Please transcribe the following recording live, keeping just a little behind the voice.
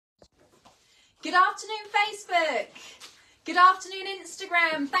Good afternoon, Facebook. Good afternoon,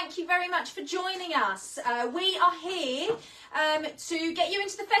 Instagram. Thank you very much for joining us. We are here to get you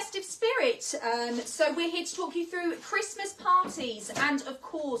into the festive spirit. So we're here to talk you through Christmas parties and, of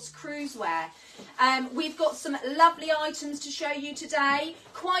course, Cruisewear. We've got some lovely items to show you today.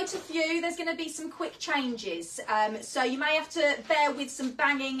 Quite a few. There's going to be some quick changes. So you may have to bear with some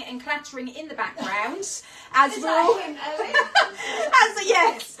banging and clattering in the background as we're all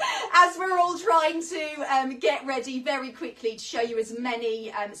as we're all trying to get ready very quickly to show you as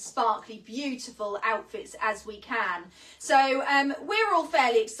many sparkly, beautiful outfits as we can. So we're all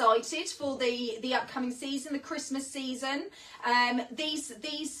fairly excited for the upcoming season, the Christmas season.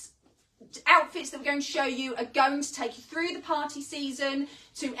 These outfits that we're going to show you are going to take you through the party season,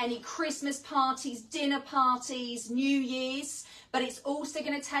 to any Christmas parties, dinner parties, New Year's, but it's also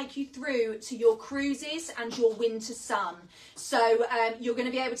going to take you through to your cruises and your winter sun. So you're going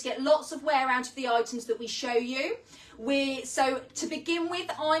to be able to get lots of wear out of the items that we show you. So to begin with,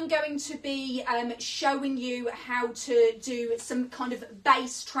 I'm going to be showing you how to do some kind of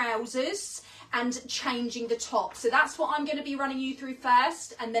base trousers and changing the top. So that's what I'm going to be running you through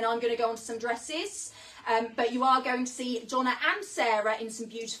first, and then I'm going to go on to some dresses. But you are going to see Donna and Sarah in some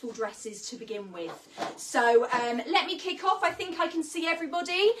beautiful dresses to begin with. So let me kick off. I think I can see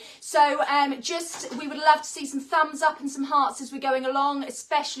everybody. So we would love to see some thumbs up and some hearts as we're going along,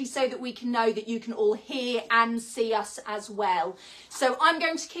 especially so that we can know that you can all hear and see us as well. So I'm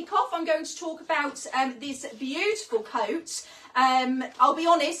going to kick off. I'm going to talk about this beautiful coat. I'll be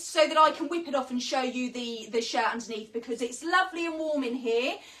honest, so that I can whip it off and show you the shirt underneath, because it's lovely and warm in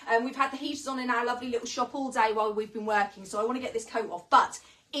here. We've had the heaters on in our lovely little shop all day while we've been working, so I want to get this coat off, but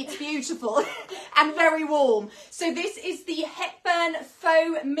it's beautiful and very warm. So this is the Hepburn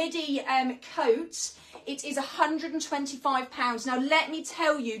faux midi coat. It is £125. Now let me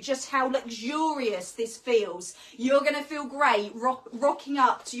tell you just how luxurious this feels. You're going to feel great rocking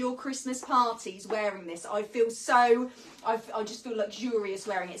up to your Christmas parties wearing this. I just feel luxurious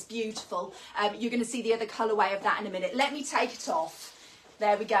wearing it. It's beautiful. You're going to see the other colourway of that in a minute. Let me take it off.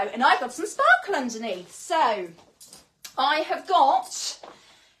 There we go. And I've got some sparkle underneath. So I have got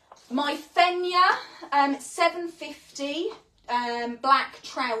my Fenya 750 black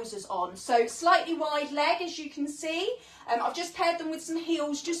trousers on. So slightly wide leg, as you can see. I've just paired them with some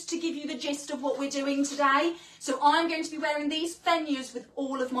heels just to give you the gist of what we're doing today. So I'm going to be wearing these Fenyas with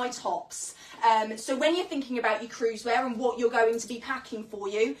all of my tops. So when you're thinking about your cruisewear and what you're going to be packing for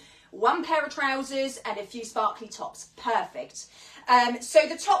you, one pair of trousers and a few sparkly tops. Perfect. So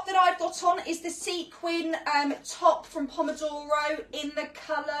the top that I've got on is the sequin top from Pomodoro in the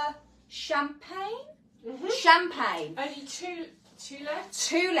colour champagne. Mm-hmm. Champagne. Only two left?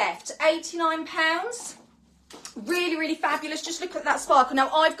 Two left. £89. Really, really fabulous. Just look at that sparkle. Now,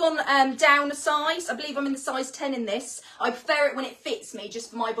 I've gone down a size. I believe I'm in the size 10 in this. I prefer it when it fits me, just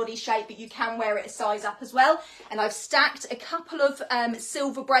for my body shape, but you can wear it a size up as well. And I've stacked a couple of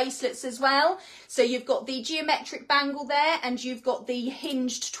silver bracelets as well. So you've got the geometric bangle there, and you've got the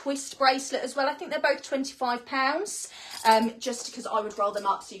hinged twist bracelet as well. I think they're both £25, just because I would roll them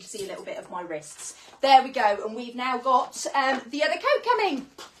up so you can see a little bit of my wrists. There we go. And we've now got the other coat coming.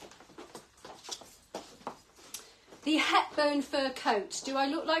 The Hepburn fur coat. Do I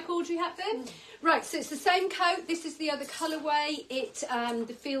look like Audrey Hepburn? Right, so it's the same coat. This is the other colourway.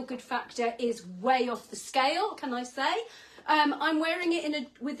 The feel-good factor is way off the scale, can I say? I'm wearing it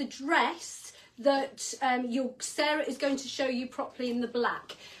with a dress that Sarah is going to show you properly in the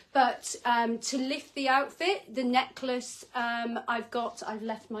black. But to lift the outfit, the necklace, I've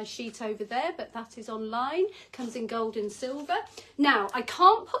left my sheet over there, but that is online, comes in gold and silver. Now, I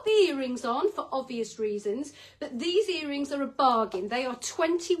can't put the earrings on for obvious reasons, but these earrings are a bargain. They are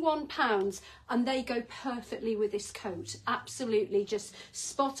 £21 and they go perfectly with this coat. Absolutely, just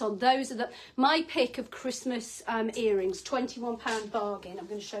spot on. Those are my pick of Christmas earrings, £21 bargain. I'm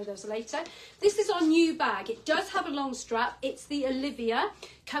going to show those later. This is our new bag. It does have a long strap. It's the Olivia.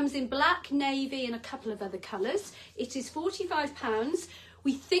 Comes in black, navy and a couple of other colours. It is £45.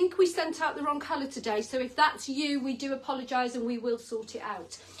 We think we sent out the wrong colour today, so if that's you, we do apologise and we will sort it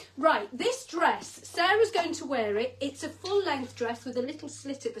out. Right, this dress, Sarah's going to wear it. It's a full length dress with a little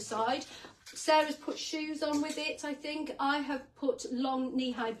slit at the side. Sarah's put shoes on with it, I think. I have put long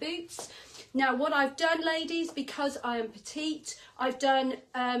knee-high boots. Now what I've done, ladies, because I am petite, I've done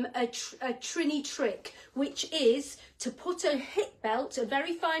a trini trick, which is to put a hip belt, a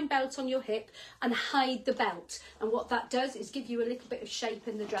very fine belt on your hip, and hide the belt. And what that does is give you a little bit of shape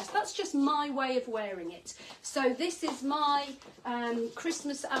in the dress. That's just my way of wearing it. So this is my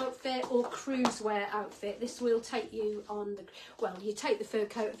Christmas outfit or cruisewear outfit. This will take you on the, well, you take the fur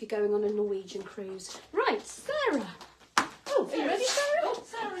coat if you're going on a Norwegian cruise. Right, Sarah. Oh, are you ready, Sarah? Oh,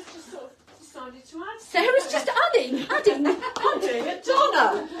 Sarah's just sort of decided to add. Sarah's just adding. Adding a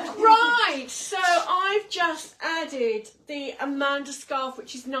Donna. Right, so I've just added the Amanda scarf,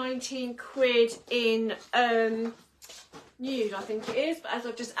 which is 19 quid in nude, I think it is. But as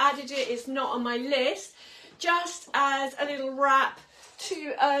I've just added it, it's not on my list. Just as a little wrap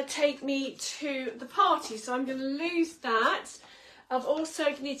to take me to the party. So I'm going to lose that. I've also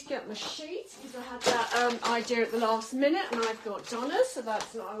need to get my sheets because I had that idea at the last minute, and I've got Donna's, so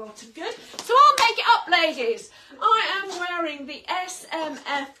that's not a lot of good. So I'll make it up, ladies. I am wearing the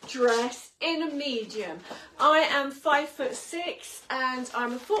SMF dress in a medium. I am 5'6", and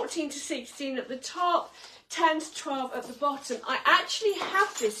I'm a 14 to 16 at the top, 10 to 12 at the bottom. I actually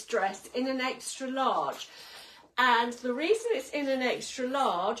have this dress in an extra large. And the reason it's in an extra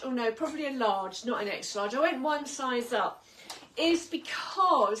large, or no, probably a large, not an extra large, I went one size up, is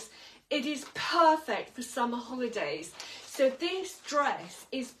because it is perfect for summer holidays. So this dress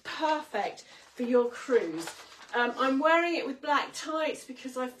is perfect for your cruise. I'm wearing it with black tights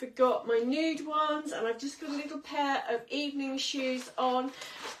because I forgot my nude ones, and I've just got a little pair of evening shoes on.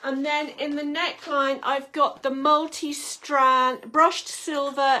 And then in the neckline, I've got the multi-strand, brushed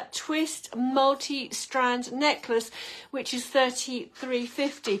silver twist multi-strand necklace, which is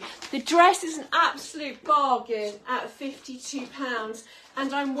 £33.50. The dress is an absolute bargain at £52,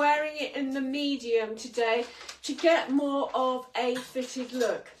 and I'm wearing it in the medium today to get more of a fitted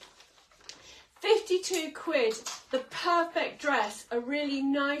look. 52 quid, the perfect dress, a really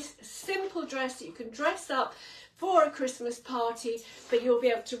nice, simple dress that you can dress up for a Christmas party, but you'll be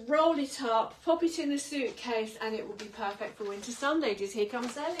able to roll it up, pop it in a suitcase, and it will be perfect for winter sun, ladies. Here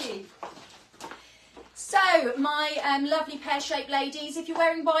comes Ellie. So, my lovely pear-shaped ladies, if you're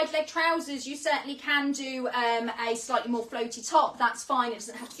wearing wide leg trousers, you certainly can do a slightly more floaty top. That's fine, it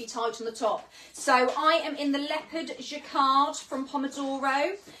doesn't have to be tight on the top. So, I am in the leopard jacquard from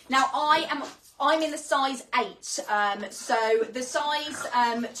Pomodoro. Now, I'm in the size 8, so the size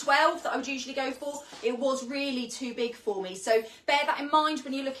 12 that I would usually go for, it was really too big for me. So bear that in mind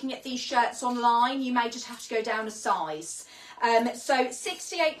when you're looking at these shirts online. You may just have to go down a size. So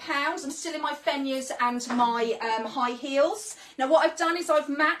 £68, I'm still in my fenias and my high heels. Now what I've done is I've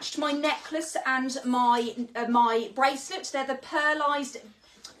matched my necklace and my bracelet. They're the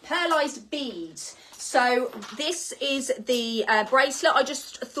pearlised beads. So this is the bracelet. I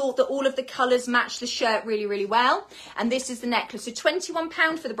just thought that all of the colours match the shirt really, really well. And this is the necklace. So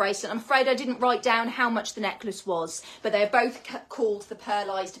 £21 for the bracelet. I'm afraid I didn't write down how much the necklace was, but they're both called the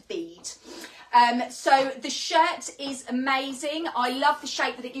pearlised bead. So the shirt is amazing. I love the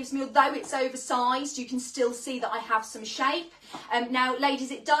shape that it gives me. Although it's oversized, you can still see that I have some shape. Now,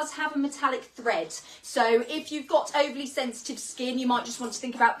 ladies, it does have a metallic thread. So if you've got overly sensitive skin, you might just want to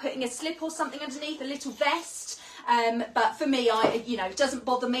think about putting a slip or something underneath, a little vest. But for me, it doesn't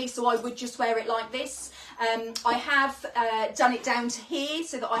bother me, so I would just wear it like this. I have done it down to here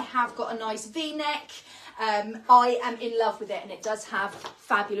so that I have got a nice V-neck. I am in love with it, and it does have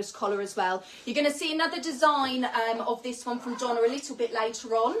fabulous collar as well. You're going to see another design of this one from Donna a little bit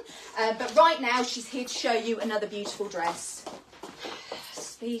later on, but right now she's here to show you another beautiful dress.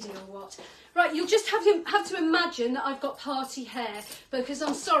 Speedy or what? Right, you'll just have to imagine that I've got party hair, because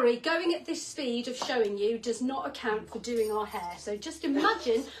I'm sorry, going at this speed of showing you does not account for doing our hair. So just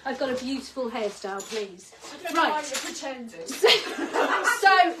imagine I've got a beautiful hairstyle, please. Right, pretending.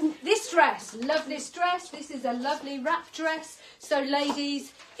 So this dress, love this dress. This is a lovely wrap dress. So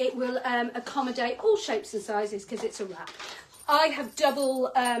ladies, it will accommodate all shapes and sizes because it's a wrap. I have double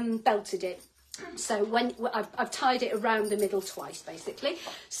belted it. So when I've tied it around the middle twice, basically.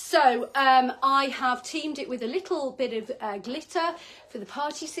 So I have teamed it with a little bit of glitter for the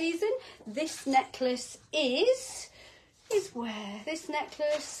party season. This necklace is where? This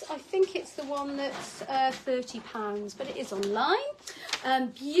necklace, I think it's the one that's £30, but it is online.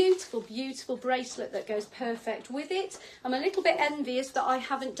 Beautiful, beautiful bracelet that goes perfect with it. I'm a little bit envious that I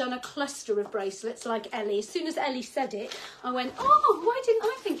haven't done a cluster of bracelets like Ellie. As soon as Ellie said it, I went, oh, why didn't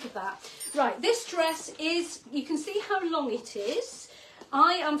I think of that? Right, this dress is, you can see how long it is.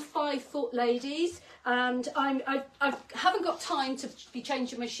 I am 5 foot, ladies, and I haven't got time to be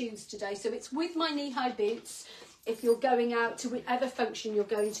changing my shoes today, so it's with my knee-high boots. if you're going out to whatever function you're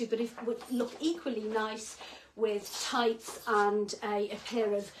going to, but it would look equally nice with tights and a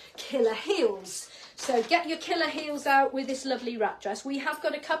pair of killer heels. So get your killer heels out with this lovely wrap dress. We have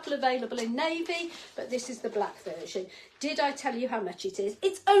got a couple available in navy, but this is the black version. Did I tell you how much it is?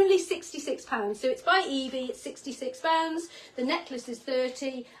 It's only £66. So it's by Evie, it's £66. The necklace is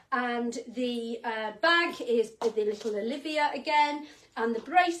 30, and the bag is the little Olivia again, and the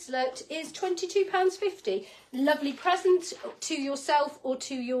bracelet is £22.50. Lovely present to yourself or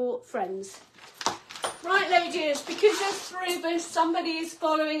to your friends. Right, ladies, because there's 3 of us, somebody is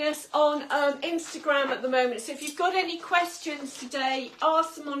following us on Instagram at the moment. So if you've got any questions today,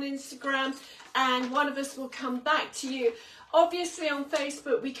 ask them on Instagram and one of us will come back to you. Obviously on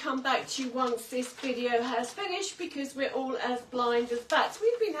Facebook, we come back to you once this video has finished because we're all as blind as bats.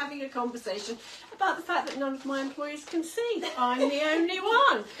 We've been having a conversation about the fact that none of my employees can see. I'm the only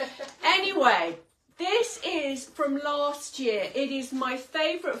one. Anyway. This is from last year. It is my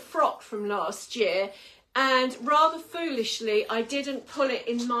favourite frock from last year, and rather foolishly I didn't pull it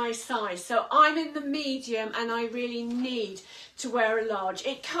in my size. So I'm in the medium and I really need to wear a large.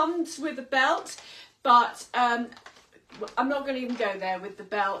 It comes with a belt, but I'm not going to even go there with the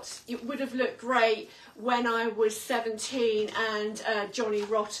belt. It would have looked great when I was 17 and Johnny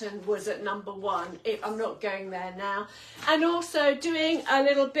Rotten was at #1. I'm not going there now. And also doing a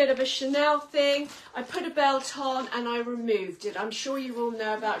little bit of a Chanel thing. I put a belt on and I removed it. I'm sure you all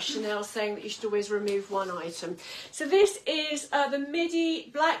know about Chanel saying that you should always remove one item. So this is the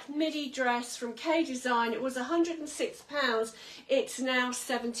black midi dress from K Design. It was £106. It's now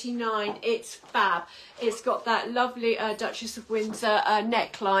 £79. It's fab. It's got that lovely Duchess of Windsor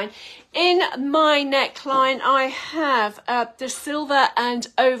neckline. In my neckline, I have the silver and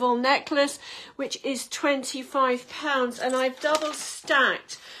oval necklace, which is £25, and I've double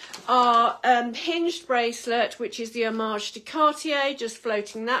stacked our hinged bracelet, which is the Homage de Cartier, just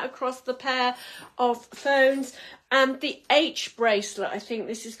floating that across the pair of phones, and the H bracelet, I think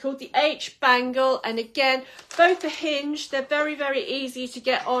this is called, the H bangle, and again, both are hinged. They're very, very easy to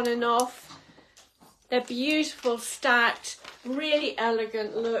get on and off. They're beautiful, stacked, really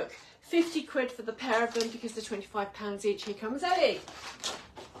elegant look. 50 quid for the pair of them because they're £25 each. Here comes Ellie.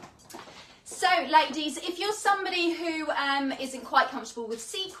 So, ladies, if you're somebody who isn't quite comfortable with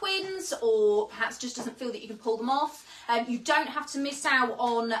sequins or perhaps just doesn't feel that you can pull them off, you don't have to miss out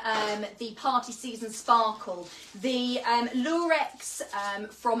on the party season sparkle. The Lurex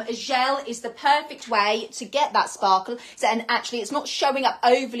from Agel is the perfect way to get that sparkle. So, and actually, it's not showing up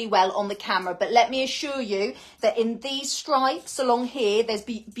overly well on the camera, but let me assure you that in these stripes along here, there's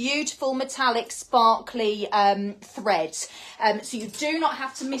beautiful metallic sparkly thread. So you do not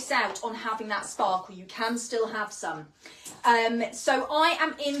have to miss out on having that sparkle. You can still have some. So I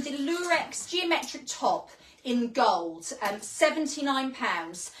am in the Lurex geometric top in gold,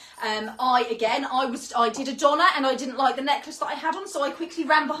 £79. I did a Donna and I didn't like the necklace that I had on, so I quickly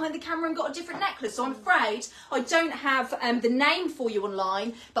ran behind the camera and got a different necklace. So I'm afraid I don't have the name for you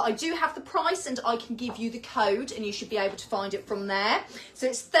online, but I do have the price and I can give you the code and you should be able to find it from there. So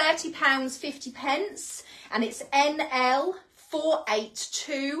it's £30.50 and it's NL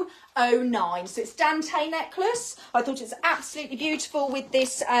 48209. So it's Dante necklace. I thought it's absolutely beautiful with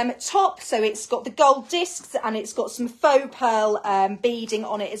this top. So it's got the gold discs and it's got some faux pearl beading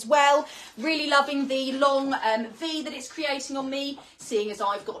on it as well. Really loving the long V that it's creating on me, seeing as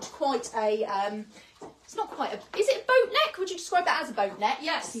I've got quite a it's not quite a, is it a boat neck? Would you describe that as a boat neck?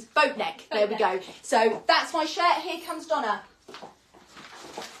 Yes. Boat neck. There we go. So that's my shirt. Here comes Donna.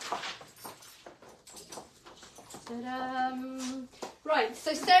 Right,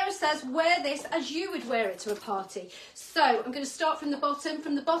 so Sarah says, wear this as you would wear it to a party. So I'm going to start from the bottom.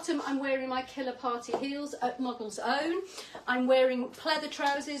 From the bottom, I'm wearing my killer party heels at Model's Own. I'm wearing pleather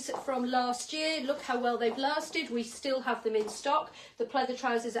trousers from last year. Look how well they've lasted. We still have them in stock. The pleather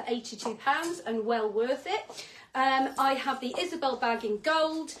trousers are £82 and well worth it. I have the Isabel bag in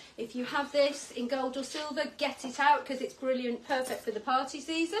gold. If you have this in gold or silver, get it out because it's brilliant, perfect for the party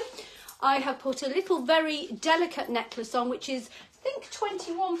season. I have put a little very delicate necklace on, which is, I think,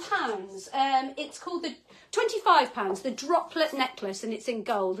 £21. It's called the £25, the droplet necklace, and it's in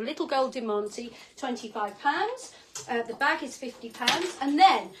gold. A little gold diamante, £25. The bag is £50, and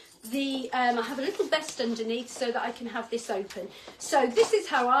then I have a little vest underneath so that I can have this open. So this is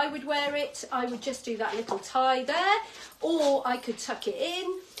how I would wear it. I would just do that little tie there, or I could tuck it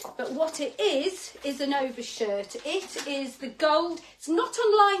in. But what it is an overshirt. It is the gold. It's not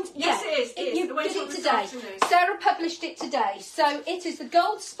online yes, yet. It is. You did it today. Sarah published it today. So it is the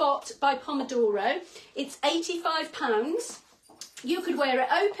Gold Spot by Pomodoro. It's £85. You could wear it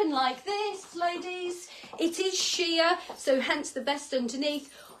open like this, ladies. It is sheer, so hence the vest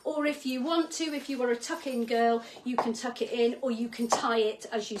underneath. Or if you want to, if you are a tuck-in girl, you can tuck it in, or you can tie it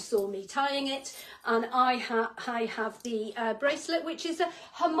as you saw me tying it. And I have the bracelet, which is a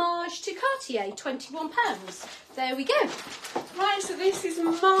homage to Cartier, £21. There we go. Right, so this is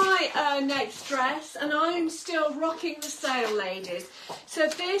my next dress, and I'm still rocking the sale, ladies. So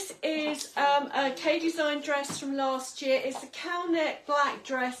this is a K-Design dress from last year. It's a cow neck black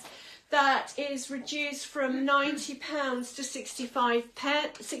dress that is reduced from £90 to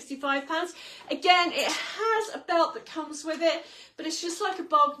 £65. Again, it has a belt that comes with it, but it's just like a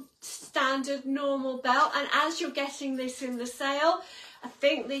bog standard normal belt. And as you're getting this in the sale, I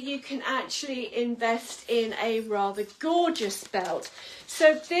think that you can actually invest in a rather gorgeous belt.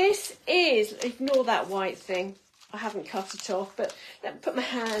 So this is, ignore that white thing, I haven't cut it off, but let me put my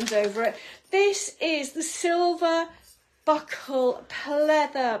hand over it. This is the silver buckle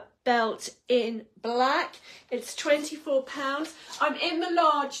pleather belt in black. It's £24. I'm in the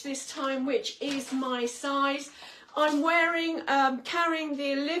large this time, which is my size. I'm wearing, carrying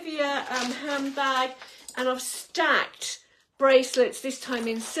the Olivia handbag, and I've stacked bracelets, this time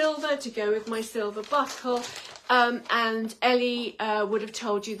in silver to go with my silver buckle. And Ellie would have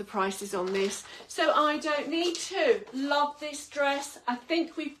told you the prices on this, so I don't need to. Love this dress. I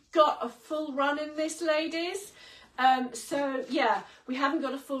think we've got a full run in this, ladies. So yeah, we haven't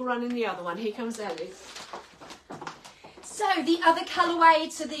got a full run in the other one. Here comes Ellie. So the other colourway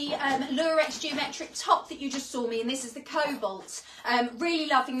to the Lurex geometric top that you just saw me in, this is the Cobalt. Really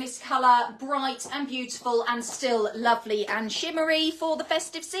loving this colour, bright and beautiful and still lovely and shimmery for the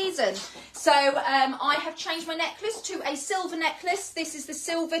festive season. So I have changed my necklace to a silver necklace. This is the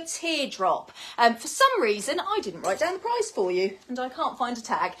silver teardrop. For some reason, I didn't write down the price for you and I can't find a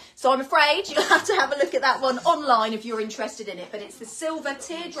tag. So I'm afraid you'll have to have a look at that one online if you're interested in it. But it's the silver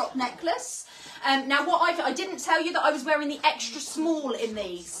teardrop necklace. Now I didn't tell you that I was wearing the extra small in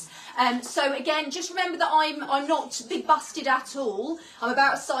these. So again, just remember that I'm not big busted at all. I'm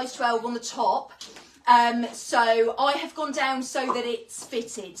about a size 12 on the top. So I have gone down so that it's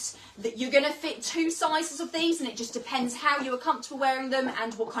fitted. That you're going to fit 2 sizes of these, and it just depends how you are comfortable wearing them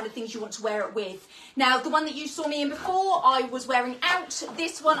and what kind of things you want to wear it with. Now, the one that you saw me in before, I was wearing out.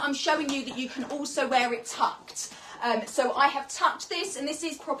 This one, I'm showing you that you can also wear it tucked. So I have tucked this, and this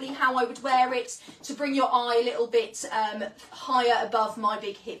is probably how I would wear it to bring your eye a little bit higher above my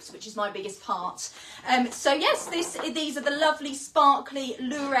big hips, which is my biggest part. So yes, these are the lovely sparkly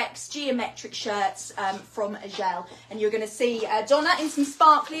Lurex geometric shirts from Agel, and you're going to see Donna in some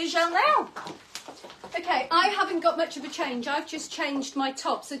sparkly Agel now. Okay, I haven't got much of a change. I've just changed my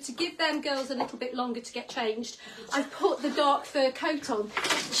top. So to give them girls a little bit longer to get changed, I've put the dark fur coat on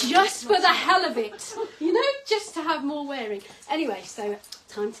just for the hell of it. You know, just to have more wearing. Anyway, so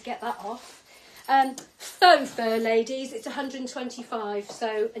time to get that off. Faux fur, ladies, it's 125,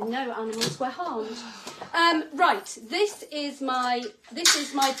 so no animals were harmed. Right, this is my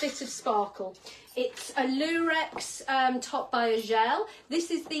bit of sparkle. It's a Lurex top by Agel. This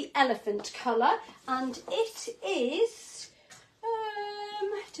is the elephant colour, and it is,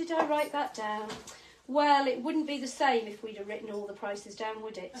 did I write that down? Well, it wouldn't be the same if we'd have written all the prices down,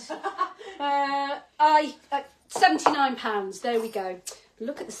 would it? £79, there we go.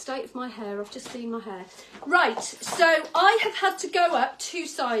 Look at the state of my hair. I've just seen my hair. Right, so I have had to go up 2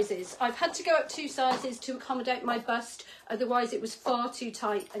 sizes. I've had to go up 2 sizes to accommodate my bust. Otherwise, it was far too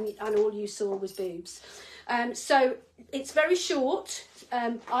tight and all you saw was boobs. So it's very short.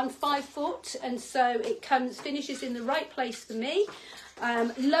 I'm 5 foot, and so it finishes in the right place for me.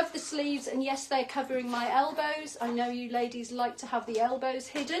 Love the sleeves, and yes, they're covering my elbows. I know you ladies like to have the elbows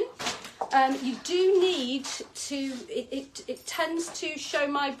hidden. You do need to, it tends to show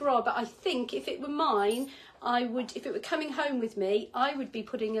my bra, but I think if it were mine, if it were coming home with me, I would be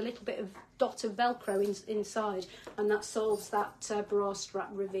putting a little bit of dot of Velcro inside, and that solves that bra strap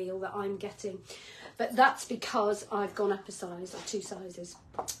reveal that I'm getting. But that's because I've gone up a size, or 2 sizes.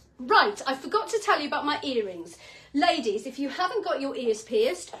 Right, I forgot to tell you about my earrings. Ladies, if you haven't got your ears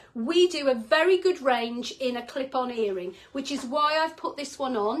pierced, we do a very good range in a clip-on earring, which is why I've put this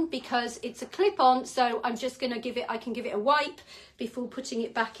one on, because it's a clip-on, so I'm just going to I can give it a wipe before putting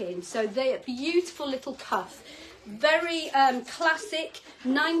it back in. So they're a beautiful little cuff. Very classic,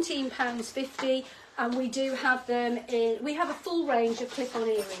 £19.50, and we do have them we have a full range of clip-on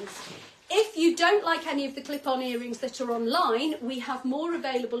earrings. If you don't like any of the clip-on earrings that are online, we have more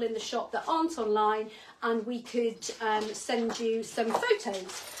available in the shop that aren't online, and we could send you some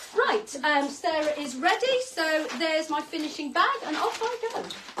photos. Right, Sarah is ready, so there's my finishing bag, and off I go.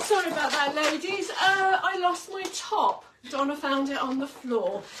 Sorry about that, ladies. I lost my top. Donna found it on the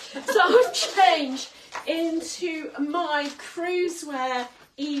floor. So I've changed into my Cruisewear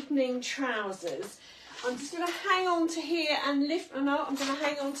evening trousers. I'm just going to hang on to here and lift, I'm going to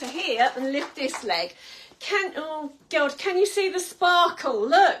hang on to here and lift this leg. Oh God, can you see the sparkle?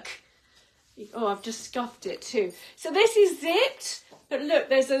 Look. Oh, I've just scuffed it too. So this is zipped, but look,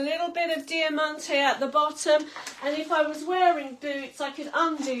 there's a little bit of diamante at the bottom. And if I was wearing boots, I could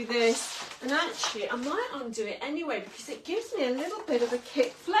undo this. And actually, I might undo it anyway because it gives me a little bit of a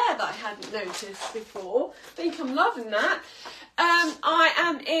kick flare that I hadn't noticed before. I think I'm loving that. I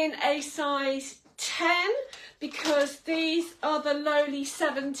am in a size 10 because these are the lowly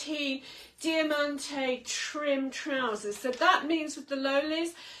 17 diamante trim trousers. So that means with the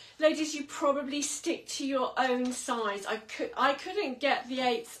lowlies, ladies, you probably stick to your own size. I couldn't get the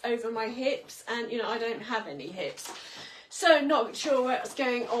 8s over my hips, and you know I don't have any hips, so not sure what's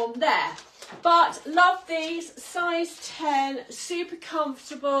going on there. But love these, size 10, super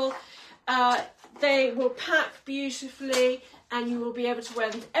comfortable. They will pack beautifully, and you will be able to wear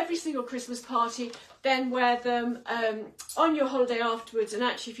them to every single Christmas party. Then wear them on your holiday afterwards, and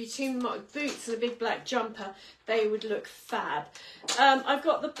actually if you team them up with boots and a big black jumper, they would look fab. I've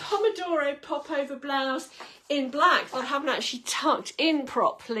got the Pomodoro pop-over blouse in black that I haven't actually tucked in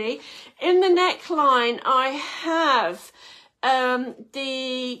properly. In the neckline I have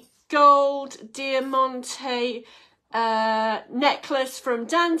the gold diamante necklace from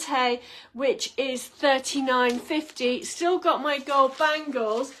Dante, which is $39.50. Still got my gold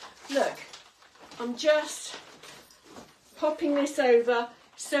bangles. Look, I'm just popping this over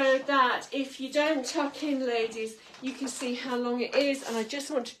so that if you don't tuck in, ladies, you can see how long it is. And I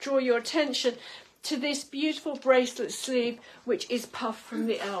just want to draw your attention to this beautiful bracelet sleeve, which is puffed from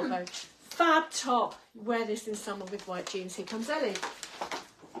the elbow. Fab top. Wear this in summer with white jeans. Here comes Ellie.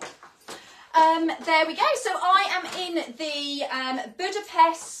 There we go. So I am in the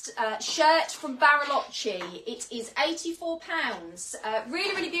Budapest shirt from Bariloche. It is £84.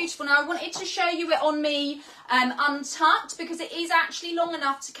 Really, really beautiful. Now I wanted to show you it on me untucked because it is actually long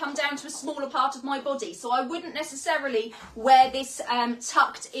enough to come down to a smaller part of my body. So I wouldn't necessarily wear this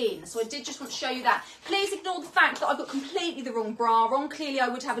tucked in. So I did just want to show you that. Please ignore the fact that I've got completely the wrong bra on. Clearly I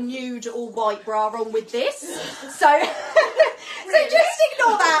would have a nude or white bra on with this. So... So just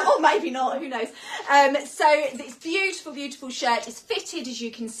ignore that, or maybe not, who knows. So this beautiful, beautiful shirt is fitted, as you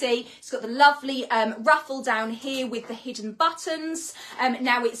can see. It's got the lovely ruffle down here with the hidden buttons.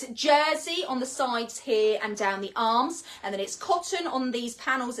 Now it's jersey on the sides here and down the arms, and then it's cotton on these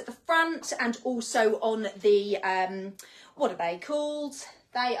panels at the front, and also on the, what are they called?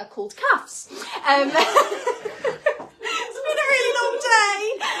 They are called cuffs. It's been a really long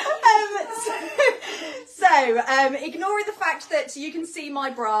day. Ignoring the fact that you can see my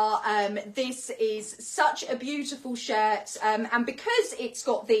bra, this is such a beautiful shirt, and because it's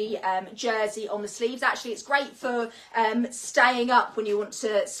got the jersey on the sleeves, actually it's great for staying up when you want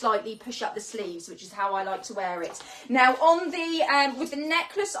to slightly push up the sleeves, which is how I like to wear it. Now on the with the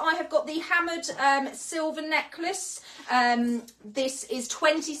necklace, I have got the hammered silver necklace. This is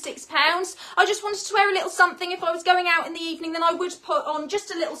 £26. I just wanted to wear a little something. If I was going out in the evening, then I would put on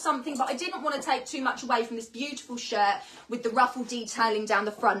just a little something, but I didn't want to take too much away from this beautiful shirt with the ruffle detailing down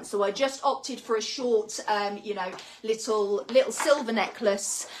the front, so I just opted for a short, you know, little silver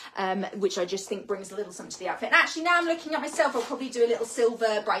necklace, which I just think brings a little something to the outfit. And actually, now I'm looking at myself, I'll probably do a little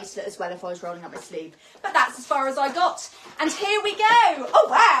silver bracelet as well if I was rolling up my sleeve. But that's as far as I got. And here we go. Oh,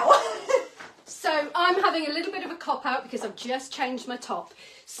 wow. So I'm having a little bit of a cop-out because I've just changed my top.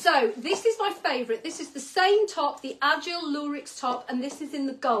 So this is my favourite. This is the same top, the Agile Lurex top, and this is in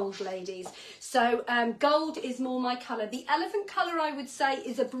the gold, ladies. So gold is more my colour. The elephant colour, I would say,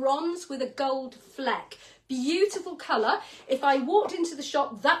 is a bronze with a gold fleck. Beautiful colour. If I walked into the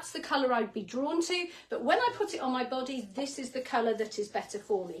shop, that's the colour I'd be drawn to. But when I put it on my body, this is the colour that is better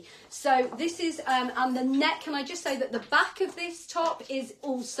for me. So this is, and the neck, can I just say that the back of this top is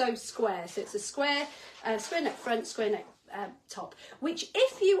also square. So it's a square neck front, square neck top, which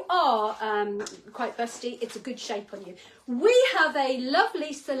if you are quite busty, it's a good shape on you. We have a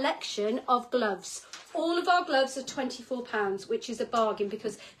lovely selection of gloves. All of our gloves are £24, which is a bargain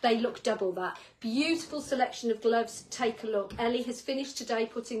because they look double that. Beautiful selection of gloves. Take a look. Ellie has finished today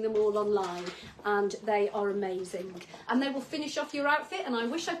putting them all online, and they are amazing. And they will finish off your outfit, and I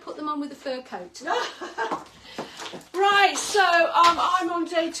wish I put them on with a fur coat. Right, so I'm on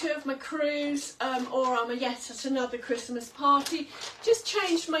day 2 of my cruise, or I'm yet at another Christmas party. Just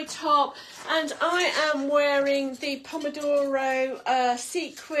changed my top, and I am wearing the Pomodoro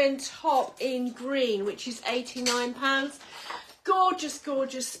sequin top in green, which is £89. Gorgeous,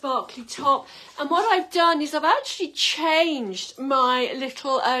 gorgeous sparkly top. And what I've done is I've actually changed my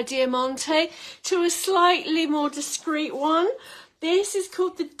little diamante to a slightly more discreet one. This is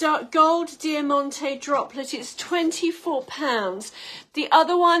called the Gold Diamante Droplet. It's £24. The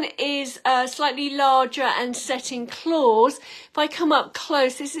other one is slightly larger and set in claws. If I come up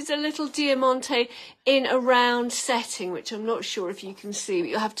close, this is a little diamante in a round setting, which I'm not sure if you can see, but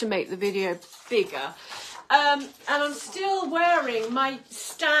you'll have to make the video bigger. And I'm still wearing my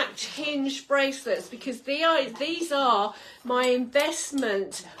stacked hinge bracelets because these are my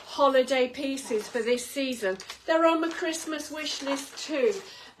investment holiday pieces for this season. They're on my Christmas wish list too.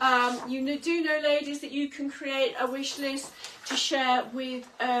 You do know, ladies, that you can create a wish list to share with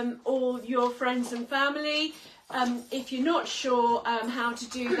all your friends and family. If you're not sure how to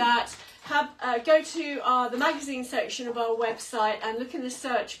do that, go to the magazine section of our website and look in the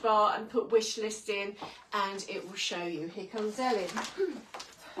search bar and put wish list in, and it will show you. Here comes Ellen.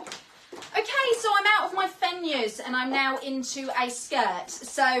 Okay, so I'm out of my feniers and I'm now into a skirt.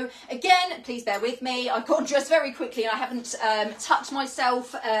 So again, please bear with me. I got dressed very quickly and I haven't tucked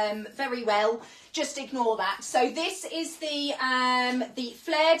myself very well. Just ignore that. So this is the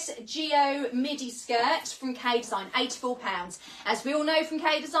flared Geo midi skirt from K Design, £84. As we all know from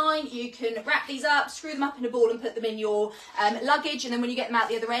K Design, you can wrap these up, screw them up in a ball and put them in your luggage, and then when you get them out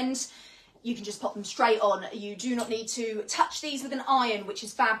the other end, you can just pop them straight on. You do not need to touch these with an iron, which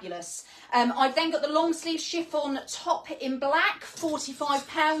is fabulous. I've then got the long sleeve chiffon top in black,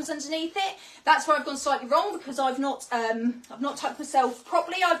 £45 underneath it. That's where I've gone slightly wrong because I've not tucked myself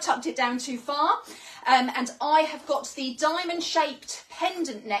properly. I've tucked it down too far. And I have got the diamond shaped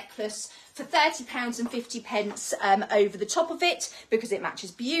pendant necklace for £30.50 over the top of it because it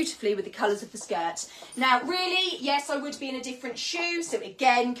matches beautifully with the colours of the skirt. Now, really, yes, I would be in a different shoe, so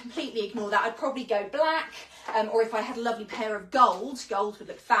again, completely ignore that. I'd probably go black, or if I had a lovely pair of gold would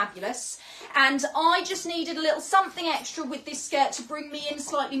look fabulous. And I just needed a little something extra with this skirt to bring me in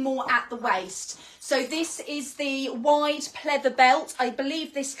slightly more at the waist. So this is the wide pleather belt. I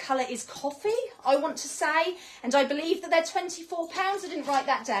believe this colour is coffee, I want to say, and I believe that they're £24. I didn't write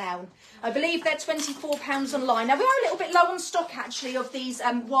that down. I believe they're £24 online. Now, we are a little bit low on stock, actually, of these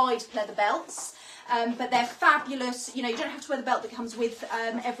wide pleather belts. But they're fabulous. You know, you don't have to wear the belt that comes with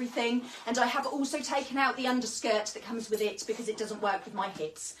everything. And I have also taken out the underskirt that comes with it because it doesn't work with my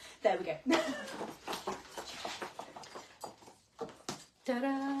hips. There we go.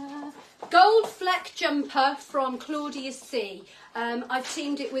 Ta-da! Gold fleck jumper from Claudia C. I've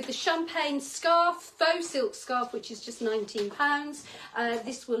teamed it with the champagne scarf, faux silk scarf, which is just £19.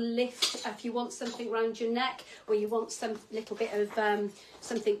 This will lift if you want something around your neck or you want some little bit of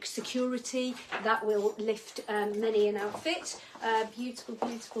something security. That will lift many an outfit. Beautiful,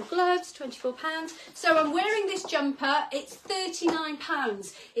 beautiful gloves, £24. So I'm wearing this jumper. It's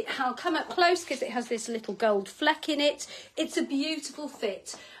 £39. I'll come up close because it has this little gold fleck in it. It's a beautiful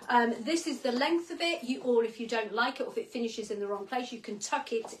fit. This is the length of it, or if you don't like it, or if it finishes in the wrong place, you can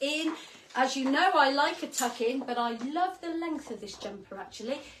tuck it in. As you know, I like a tuck in, but I love the length of this jumper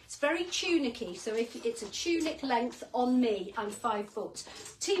actually. It's very tunicky, so if it's a tunic length on me, I'm 5 foot.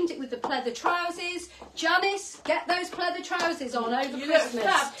 Teamed it with the pleather trousers. Janice, get those pleather trousers on over Christmas. Look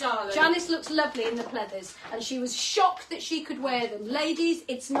fab, darling. Janice looks lovely in the pleathers, and she was shocked that she could wear them. Ladies,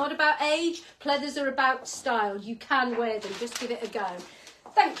 it's not about age. Pleathers are about style. You can wear them. Just give it a go.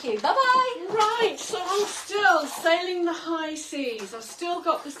 Thank you. Bye-bye. Right, so I'm still sailing the high seas. I've still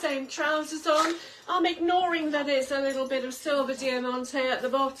got the same trousers on. I'm ignoring that it's a little bit of silver diamante at the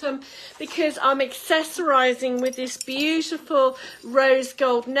bottom because I'm accessorising with this beautiful rose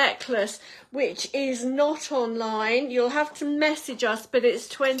gold necklace, which is not online. You'll have to message us, but it's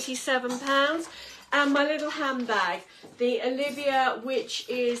 £27. And my little handbag, the Olivia, which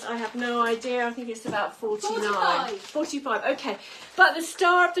is, I have no idea, I think it's about 49. 45, okay. But the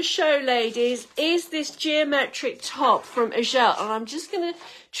star of the show, ladies, is this geometric top from Agel. And I'm just going to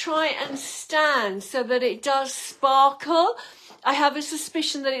try and stand so that it does sparkle. I have a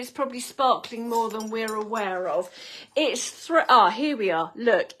suspicion that it's probably sparkling more than we're aware of. It's here we are.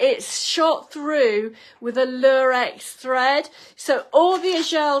 Look, it's shot through with a lurex thread. So all the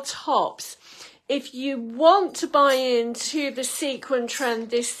Agel tops, if you want to buy into the sequin trend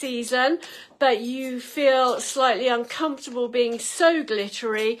this season, but you feel slightly uncomfortable being so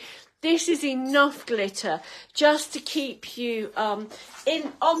glittery, this is enough glitter just to keep you on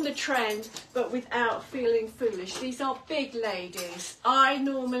the trend, but without feeling foolish. These are big ladies. I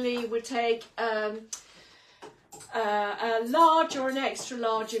normally would take a large or an extra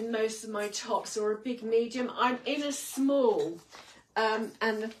large in most of my tops, or a big medium. I'm in a small.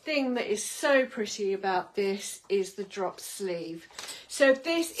 And the thing that is so pretty about this is the drop sleeve. So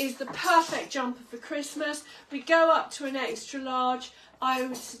this is the perfect jumper for Christmas. We go up to an extra large. I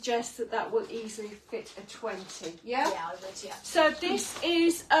would suggest that that will easily fit a 20. Yeah? Yeah, I would, yeah. So this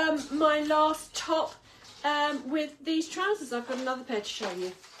is my last top with these trousers. I've got another pair to show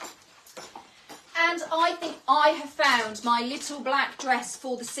you. And I think I have found my little black dress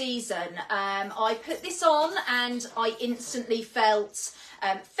for the season. I put this on and I instantly felt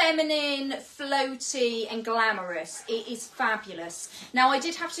feminine, floaty and glamorous. It is fabulous. Now I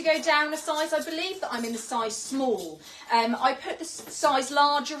did have to go down a size. I believe that I'm in the size small. I put the size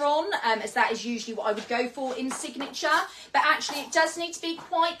larger on as that is usually what I would go for in signature. But actually it does need to be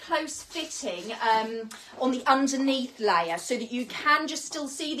quite close fitting on the underneath layer so that you can just still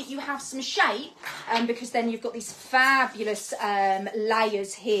see that you have some shape. Because then you've got these fabulous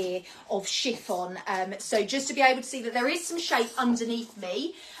layers here of chiffon. So just to be able to see that there is some shape underneath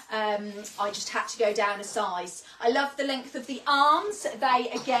me, I just had to go down a size. I love the length of the arms. They,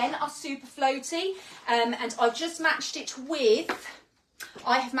 again, are super floaty. And I've just matched it with...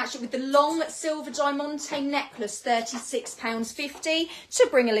 I have matched it with the long silver diamante necklace, £36.50, to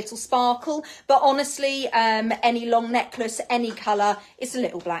bring a little sparkle. But honestly, any long necklace, any colour, it's a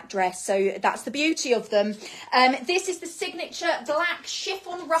little black dress. So that's the beauty of them. This is the signature black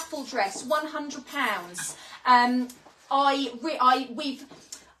chiffon ruffle dress, £100. We've...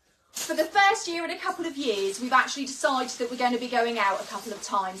 For the first year and a couple of years, we've actually decided that we're going to be going out a couple of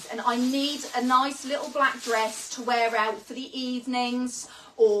times, and I need a nice little black dress to wear out for the evenings,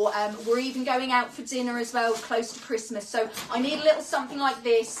 or we're even going out for dinner as well, close to Christmas. So I need a little something like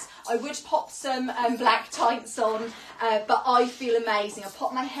this. I would pop some black tights on, but I feel amazing. I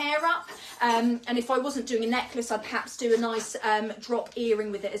pop my hair up, and if I wasn't doing a necklace, I'd perhaps do a nice drop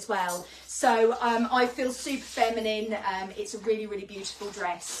earring with it as well. So I feel super feminine. It's a really, really beautiful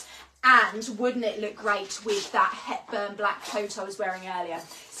dress. And wouldn't it look great with that Hepburn black coat I was wearing earlier?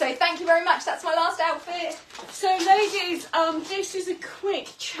 So thank you very much. That's my last outfit. So ladies, this is a quick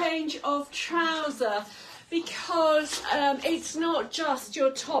change of trouser because it's not just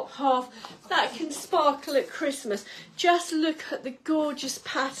your top half that can sparkle at Christmas. Just look at the gorgeous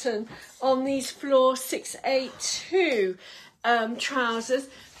pattern on these Floor 682 trousers.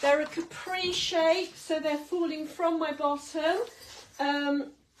 They're a capri shape, so they're falling from my bottom.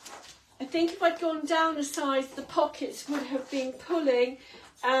 I think if I'd gone down a size, the pockets would have been pulling,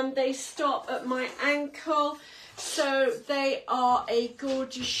 and they stop at my ankle. So they are a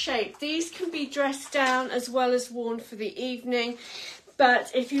gorgeous shape. These can be dressed down as well as worn for the evening. But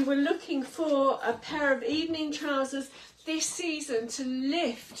if you were looking for a pair of evening trousers this season to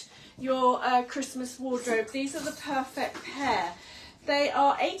lift your Christmas wardrobe, these are the perfect pair. They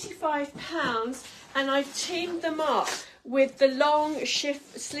are £85, and I've teamed them up with the long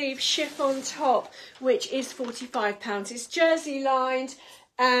sleeve chiffon top, which is £45. It's jersey lined,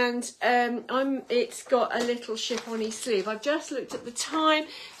 and it's got a little chiffon-y sleeve. I've just looked at the time.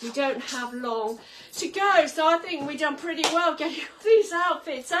 We don't have long to go, so I think we've done pretty well getting all these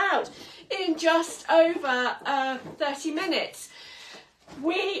outfits out in just over 30 minutes.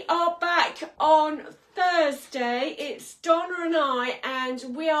 We are back on Thursday. It's Donna and I,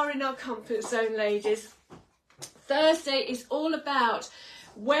 and we are in our comfort zone, ladies. Thursday is all about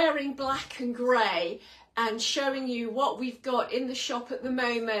wearing black and grey and showing you what we've got in the shop at the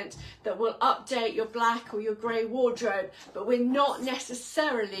moment that will update your black or your grey wardrobe, but we're not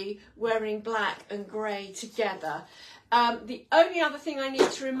necessarily wearing black and grey together. The only other thing I need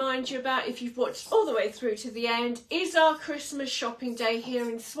to remind you about, if you've watched all the way through to the end, is our Christmas shopping day here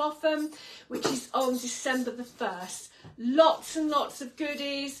in Swaffham, which is on December the 1st. Lots and lots of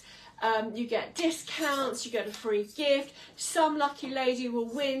goodies. You get discounts, you get a free gift. Some lucky lady will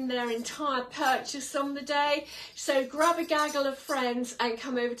win their entire purchase on the day. So grab a gaggle of friends and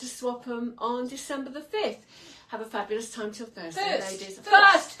come over to Swaffham on December the 5th. Have a fabulous time till Thursday, ladies. December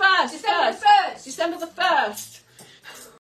the 1st. December the 1st. December the 1st.